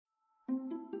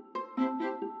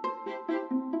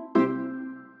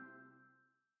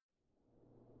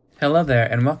Hello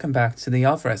there, and welcome back to the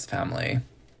Alvarez family.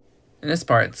 In this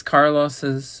part, it's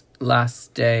Carlos's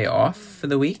last day off for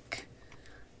the week.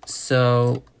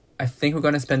 So, I think we're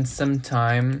going to spend some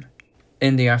time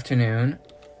in the afternoon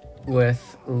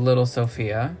with little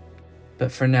Sofia.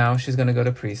 But for now, she's going to go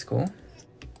to preschool.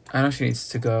 I know she needs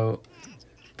to go,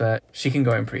 but she can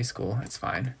go in preschool. It's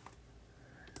fine.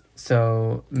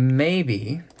 So,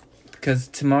 maybe, because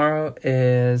tomorrow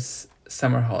is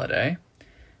summer holiday,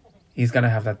 he's gonna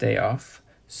have that day off.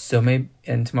 So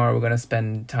and tomorrow we're gonna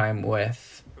spend time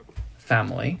with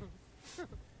family.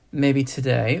 Maybe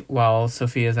today, while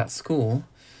Sofia's at school,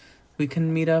 we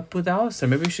can meet up with Alastair.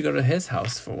 Maybe we should go to his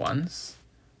house for once.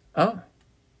 Oh.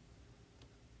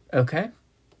 Okay.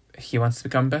 He wants to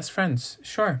become best friends.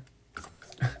 Sure.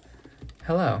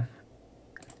 Hello.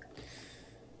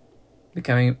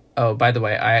 Oh, by the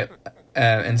way, I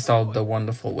installed the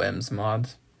Wonderful Whims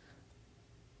mod.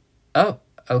 Oh.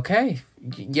 Okay.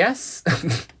 Yes.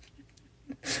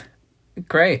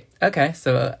 Great. Okay,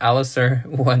 so Alastair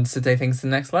wants to take things to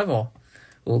the next level.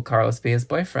 Will Carlos be his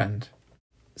boyfriend?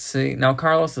 See, now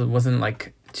Carlos wasn't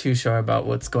too sure about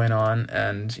what's going on,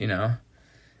 and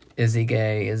is he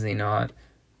gay? Is he not?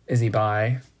 Is he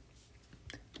bi?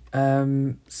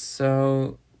 But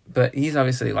he's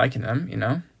obviously liking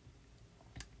him.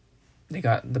 They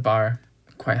got the bar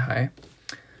quite high.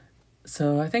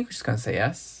 So I think we're just gonna say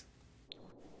yes.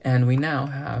 And we now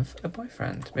have a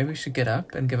boyfriend. Maybe we should get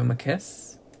up and give him a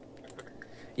kiss.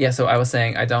 Yeah, so I was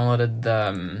saying I downloaded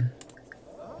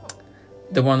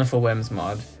the Wonderful Whims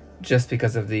mod just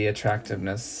because of the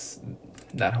attractiveness,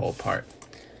 that whole part.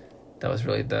 That was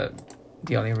really the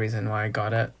only reason why I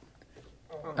got it.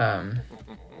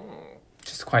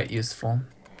 Just quite useful.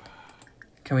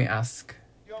 Can we ask?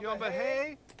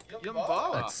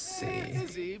 Let's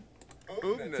see.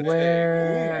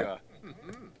 Where...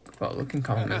 Well, we can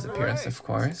compliment his appearance, of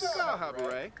course.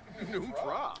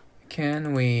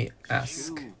 Can we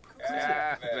ask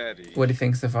what he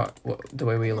thinks of the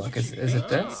way we look? Is it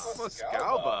this? It's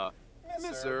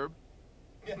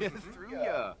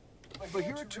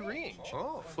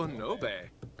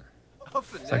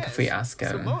like if we ask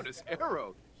him,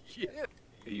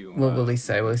 what will he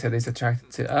say? Will he say that he's attracted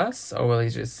to us? Or will he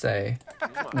just say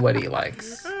what he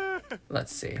likes?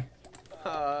 Let's see.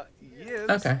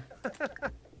 Okay.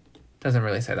 Doesn't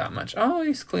really say that much. Oh,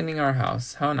 he's cleaning our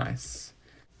house. How nice.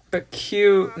 But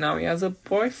cute. Now he has a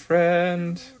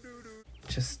boyfriend.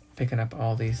 Just picking up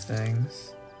all these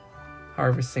things.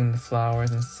 Harvesting the flowers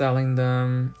and selling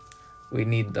them. We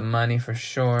need the money for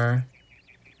sure.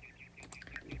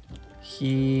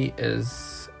 He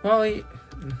is... Well,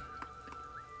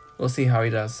 we'll see how he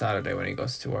does Saturday when he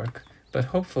goes to work. But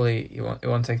hopefully it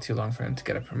won't take too long for him to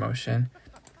get a promotion.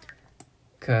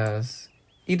 Because...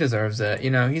 he deserves it.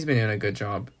 He's been doing a good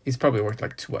job. He's probably worked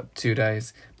 2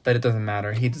 days, but it doesn't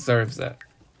matter. He deserves it.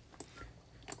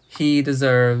 He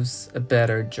deserves a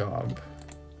better job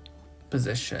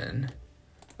position.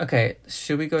 Okay,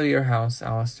 should we go to your house,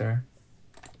 Alastair?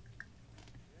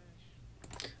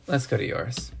 Let's go to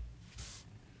yours.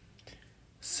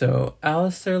 So,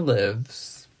 Alastair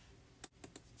lives.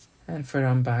 And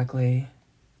Ferdon Bagley.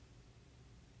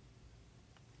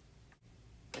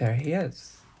 There he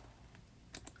is.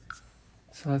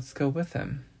 So let's go with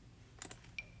him.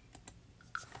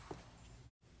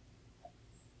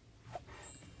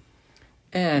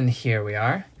 And here we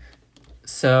are.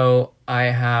 So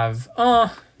I have...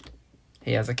 Oh!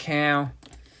 He has a cow.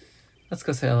 Let's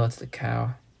go say hello to the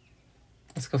cow.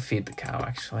 Let's go feed the cow,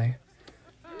 actually.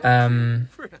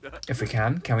 If we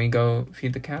can. Can we go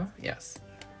feed the cow? Yes.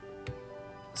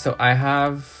 So I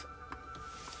have...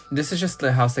 This is just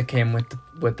the house that came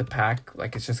with the pack.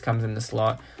 It just comes in the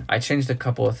slot. I changed a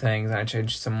couple of things, and I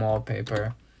changed some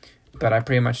wallpaper. But I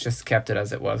pretty much just kept it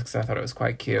as it was, because I thought it was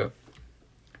quite cute.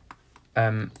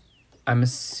 I'm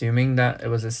assuming that it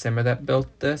was a simmer that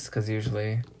built this, because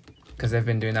they've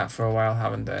been doing that for a while,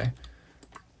 haven't they?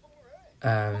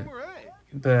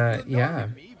 But, yeah.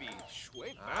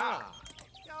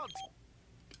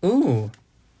 Ooh!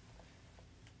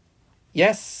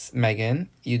 Yes, Megan,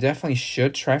 you definitely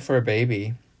should try for a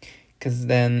baby. Because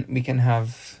then we can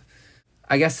have...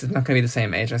 I guess it's not going to be the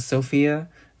same age as Sofia,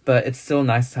 but it's still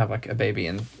nice to have, a baby.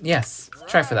 And yes,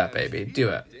 try for that baby. Do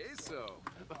it.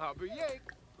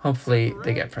 Hopefully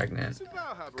they get pregnant.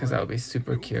 Because that would be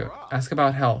super cute. Ask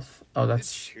about health. Oh,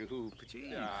 that's...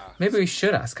 Maybe we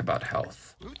should ask about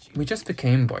health. We just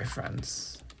became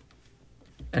boyfriends.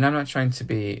 And I'm not trying to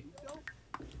be...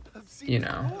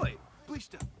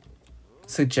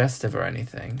 suggestive or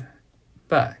anything,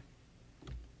 but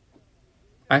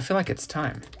I feel like it's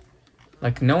time.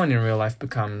 No one in real life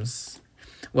becomes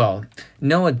Well,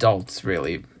 no adults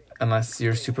really, unless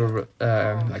you're super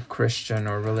like Christian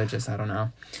or religious, I don't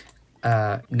know.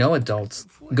 No adults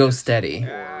go steady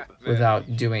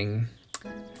without doing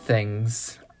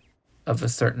things of a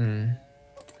certain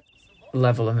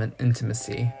level of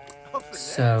intimacy.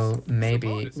 So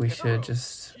maybe we should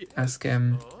just ask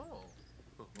him.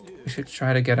 We should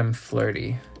try to get him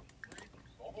flirty.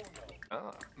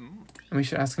 And we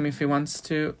should ask him if he wants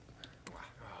to.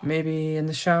 Maybe in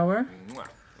the shower?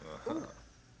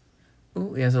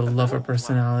 Ooh, he has a lover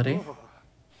personality.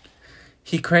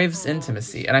 He craves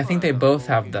intimacy, and I think they both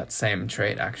have that same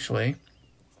trait, actually.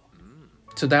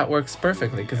 So that works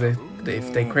perfectly, because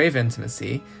if they crave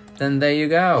intimacy, then there you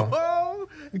go.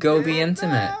 Go be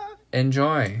intimate.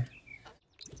 Enjoy.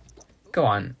 Go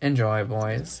on, enjoy,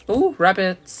 boys. Ooh,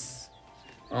 rabbits.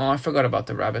 Oh, I forgot about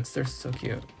the rabbits. They're so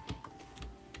cute.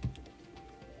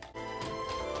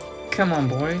 Come on,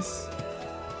 boys.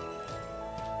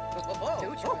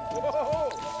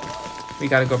 We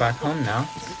gotta go back home now.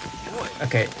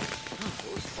 Okay.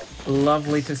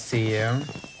 Lovely to see you.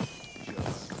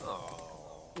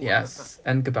 Yes,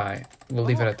 and goodbye. We'll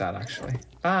leave it at that, actually.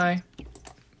 Bye.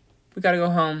 We gotta go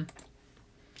home.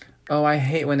 Oh, I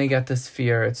hate when they get this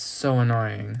fear. It's so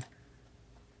annoying.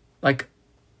 Like,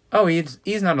 oh,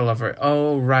 he's not a lover.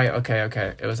 Oh, right.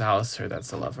 Okay. It was Alastair that's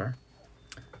the lover.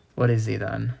 What is he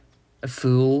then? A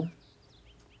fool?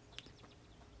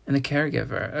 And a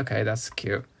caregiver. Okay, that's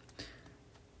cute.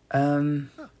 How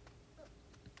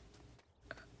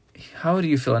do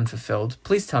you feel unfulfilled?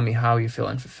 Please tell me how you feel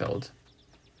unfulfilled.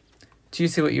 Do you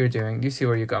see what you're doing? Do you see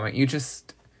where you're going?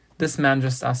 This man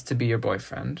just asked to be your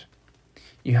boyfriend.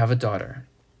 You have a daughter.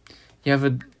 You have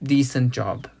a decent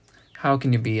job. How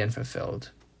can you be unfulfilled?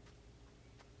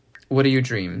 What are your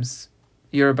dreams?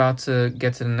 You're about to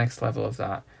get to the next level of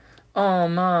that. Oh,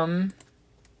 Mom.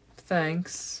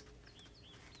 Thanks.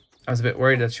 I was a bit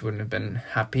worried that she wouldn't have been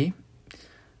happy.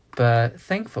 But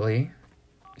thankfully,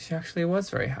 she actually was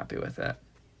very happy with it.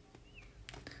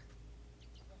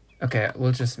 Okay,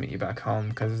 we'll just meet you back home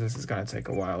because this is going to take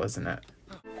a while, isn't it?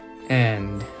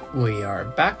 And we are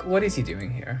back. What is he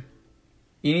doing here?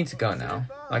 You need to go now.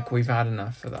 Like, we've had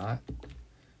enough of that.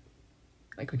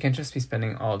 Like, we can't just be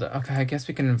spending all the... Okay, I guess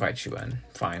we can invite you in.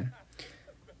 Fine.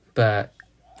 But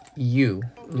you,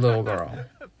 little girl,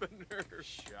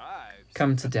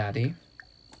 come to Daddy.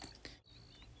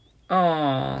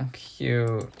 Oh,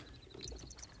 cute.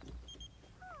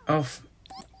 Oh,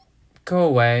 go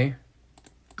away.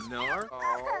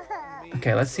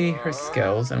 Okay, let's see her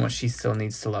skills and what she still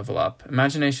needs to level up.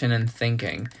 Imagination and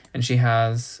thinking. And she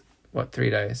has, what, 3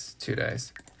 days? 2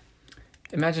 days.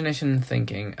 Imagination and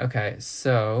thinking. Okay,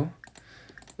 so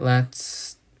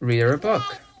let's read her a book.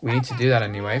 We need to do that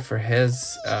anyway for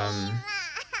his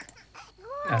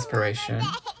aspiration.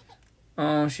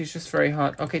 Oh, she's just very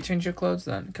hot. Okay, change your clothes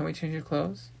then. Can we change your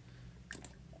clothes?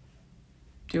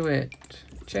 Do it.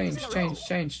 Change.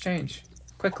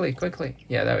 Quickly.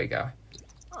 Yeah, there we go.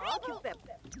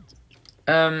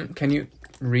 Can you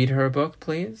read her a book,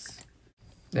 please?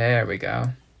 There we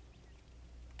go.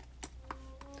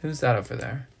 Who's that over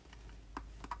there?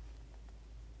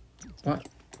 What?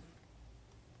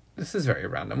 This is very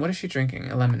random. What is she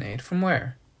drinking? A lemonade. From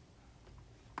where?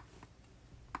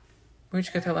 Where'd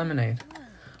you get that lemonade?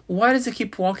 Why does he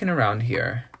keep walking around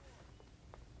here?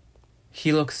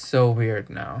 He looks so weird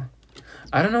now.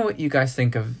 I don't know what you guys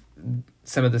think of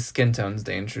some of the skin tones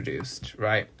they introduced,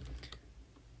 right?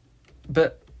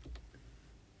 But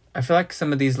I feel like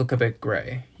some of these look a bit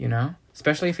grey, you know?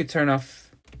 Especially if you turn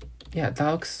off... Yeah,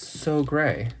 that looks so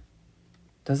grey.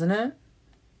 Doesn't it?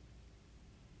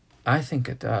 I think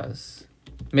it does.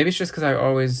 Maybe it's just because I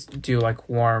always do, like,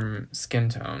 warm skin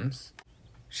tones.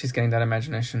 She's getting that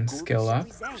imagination skill up,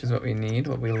 which is what we need,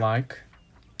 what we like.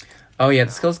 Oh yeah,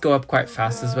 the skills go up quite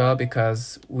fast as well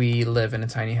because we live in a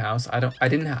tiny house. I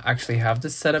didn't actually have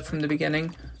this set up from the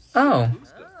beginning. Oh,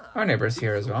 our neighbor's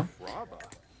here as well.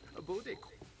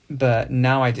 But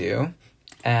now I do,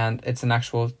 and it's an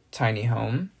actual tiny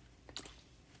home.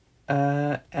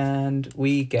 And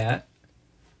we get,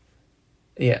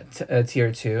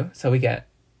 tier 2. So we get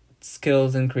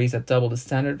skills increase at double the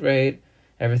standard rate.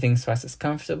 Everything's twice as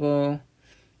comfortable,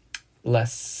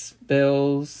 less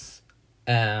bills,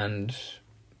 and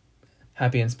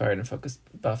happy, inspired, and focused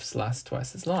buffs last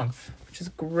twice as long, which is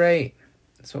great.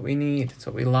 It's what we need. It's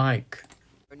what we like.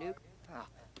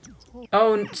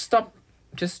 Oh, stop.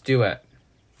 Just do it.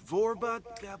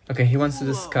 Okay, he wants to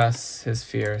discuss his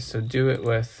fear, so do it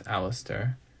with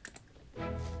Alastair.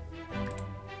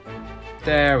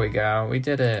 There we go. We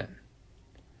did it.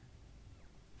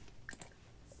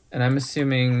 And I'm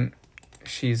assuming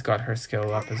she's got her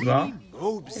skill up as well.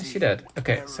 Yeah, she did.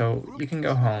 Okay, so you can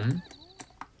go home.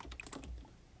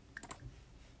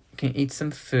 You can eat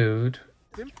some food.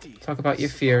 Talk about your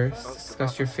fears.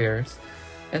 Discuss your fears.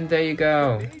 And there you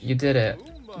go. You did it.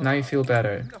 Now you feel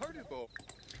better.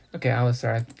 Okay,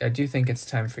 Alastair, I do think it's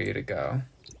time for you to go.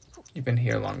 You've been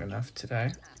here long enough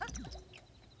today.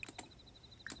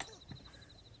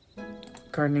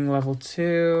 Gardening level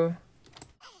 2.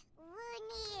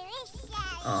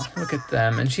 Oh, look at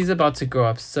them. And she's about to grow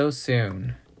up so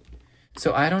soon.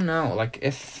 So I don't know, like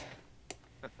if,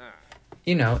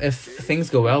 you know, if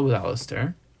things go well with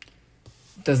Alastair,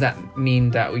 does that mean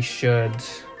that we should,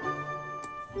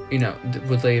 you know,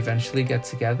 will they eventually get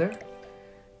together?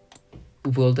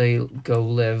 Will they go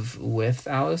live with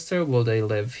Alastair? Will they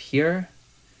live here?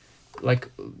 Like,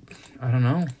 I don't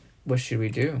know. What should we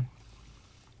do?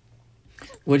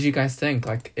 What do you guys think?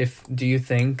 Like, do you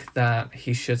think that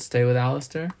he should stay with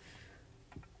Alastair?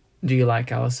 Do you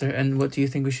like Alastair? And what do you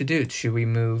think we should do? Should we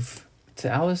move to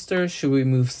Alastair? Should we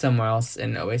move somewhere else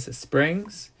in Oasis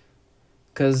Springs?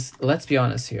 Because, let's be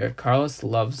honest here, Carlos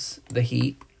loves the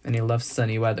heat and he loves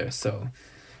sunny weather. So,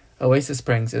 Oasis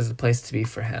Springs is the place to be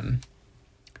for him.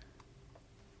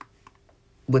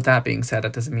 With that being said,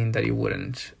 that doesn't mean that he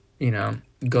wouldn't, you know,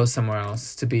 go somewhere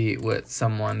else to be with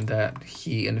someone that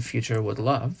he in the future would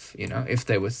love, you know, if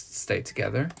they would stay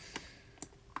together.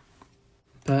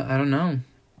 But I don't know.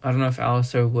 I don't know if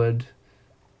Alastair would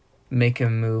make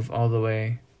him move all the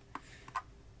way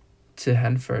to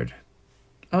Henford.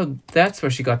 Oh, that's where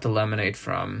she got the lemonade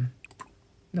from.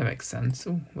 That makes sense.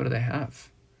 Ooh, what do they have?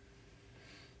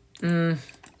 A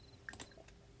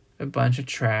bunch of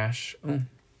trash. Ooh.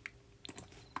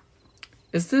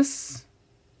 Is this...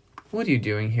 What are you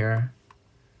doing here?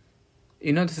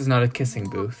 You know this is not a kissing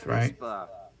booth, right?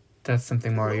 That's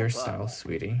something more your style,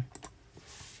 sweetie.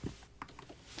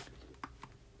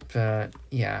 But,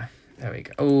 yeah. There we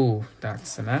go. Oh,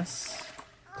 that's a mess.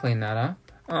 Clean that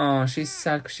up. Oh, she's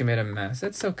sad because she made a mess.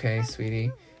 It's okay,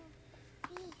 sweetie.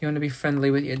 You want to be friendly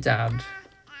with your dad?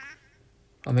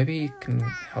 Well, maybe he can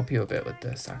help you a bit with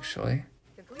this, actually.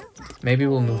 Maybe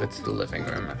we'll move it to the living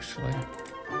room, actually.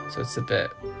 So it's a bit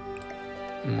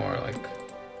more like...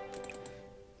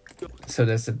 So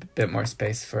there's a bit more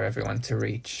space for everyone to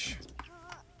reach.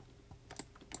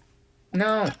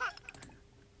 No!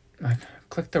 I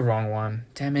clicked the wrong one.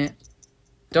 Damn it.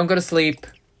 Don't go to sleep.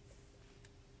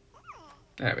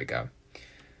 There we go.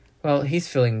 Well, he's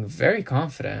feeling very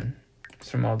confident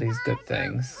from all these good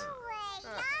things.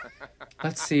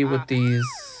 Let's see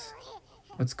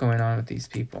what's going on with these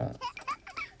people.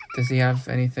 Does he have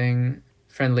anything?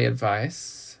 Friendly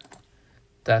advice.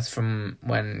 That's from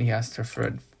when he asked her for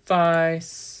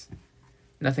advice.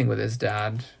 Nothing with his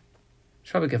dad.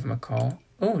 Should probably give him a call.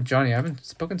 Oh, Johnny, I haven't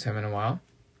spoken to him in a while.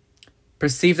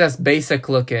 Perceived as basic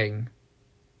looking.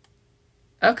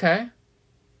 Okay.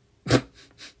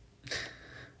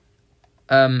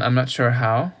 I'm not sure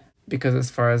how, because as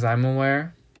far as I'm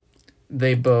aware,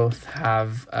 they both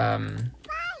have,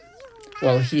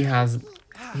 well, he's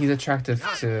attractive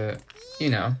to, you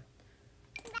know,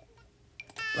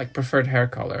 like preferred hair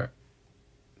color.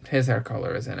 His hair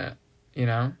color is in it, you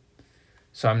know?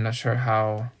 So I'm not sure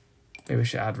how, maybe we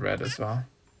should add red as well.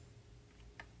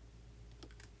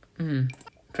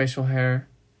 Facial hair,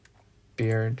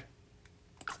 beard.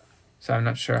 So I'm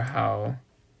not sure how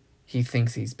he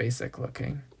thinks he's basic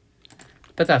looking.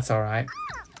 But that's alright.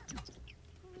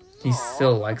 He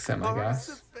still likes him, I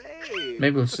guess.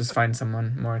 Maybe let's just find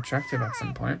someone more attractive at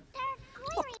some point.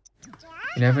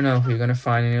 You never know who you're gonna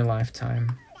find in your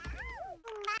lifetime.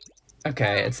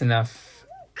 Okay, it's enough.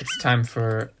 It's time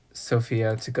for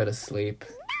Sofia to go to sleep.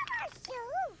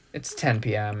 It's 10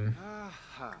 p.m.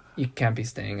 You can't be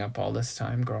staying up all this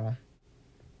time, girl.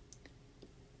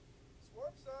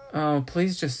 Oh,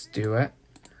 please just do it.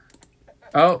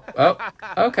 Oh,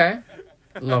 okay.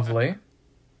 Lovely.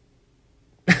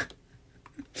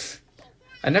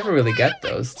 I never really get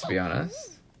those, to be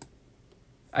honest.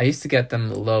 I used to get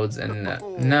them loads and...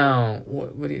 no,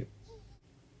 what do you...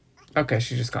 Okay,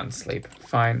 she's just gone to sleep.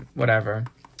 Fine, whatever.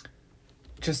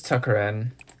 Just tuck her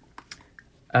in.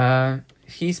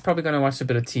 He's probably going to watch a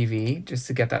bit of TV just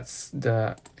to get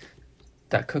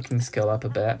that cooking skill up a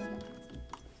bit.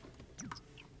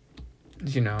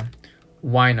 You know,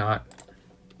 why not?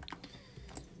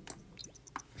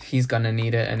 He's gonna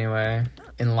need it anyway,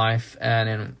 in life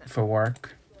and for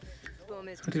work.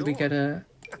 What did we get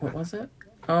what was it?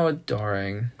 Oh,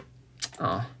 adoring.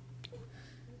 Oh.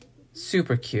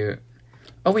 Super cute.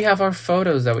 Oh, we have our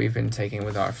photos that we've been taking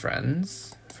with our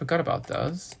friends. Forgot about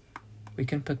those. We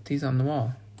can put these on the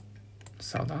wall.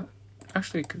 Sell that.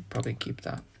 Actually, we could probably keep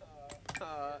that.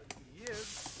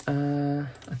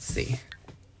 Let's see.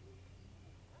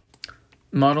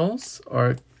 Models,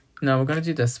 or no, we're gonna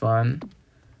do this one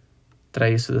that I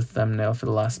used for the thumbnail for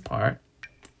the last part.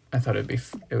 I thought it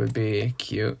would be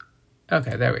cute.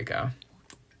 Okay, there we go.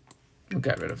 We'll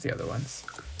get rid of the other ones.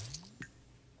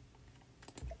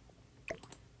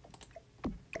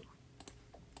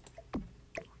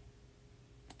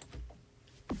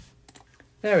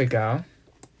 There we go.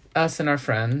 Us and our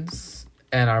friends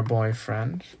and our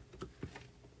boyfriend.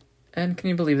 And can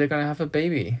you believe they're gonna have a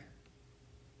baby?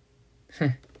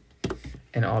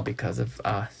 And all because of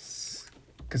us.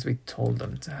 Because we told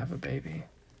them to have a baby.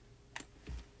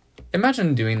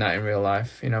 Imagine doing that in real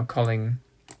life, you know, calling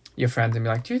your friends and be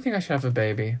like, do you think I should have a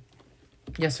baby?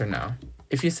 Yes or no?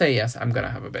 If you say yes, I'm gonna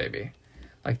have a baby.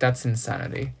 Like, that's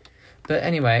insanity. But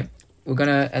anyway, we're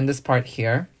gonna end this part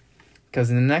here, because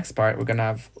in the next part, we're gonna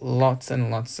have lots and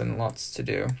lots and lots to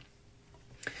do.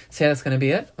 So yeah, that's gonna be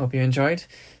it. Hope you enjoyed.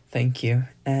 Thank you,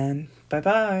 and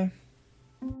bye-bye.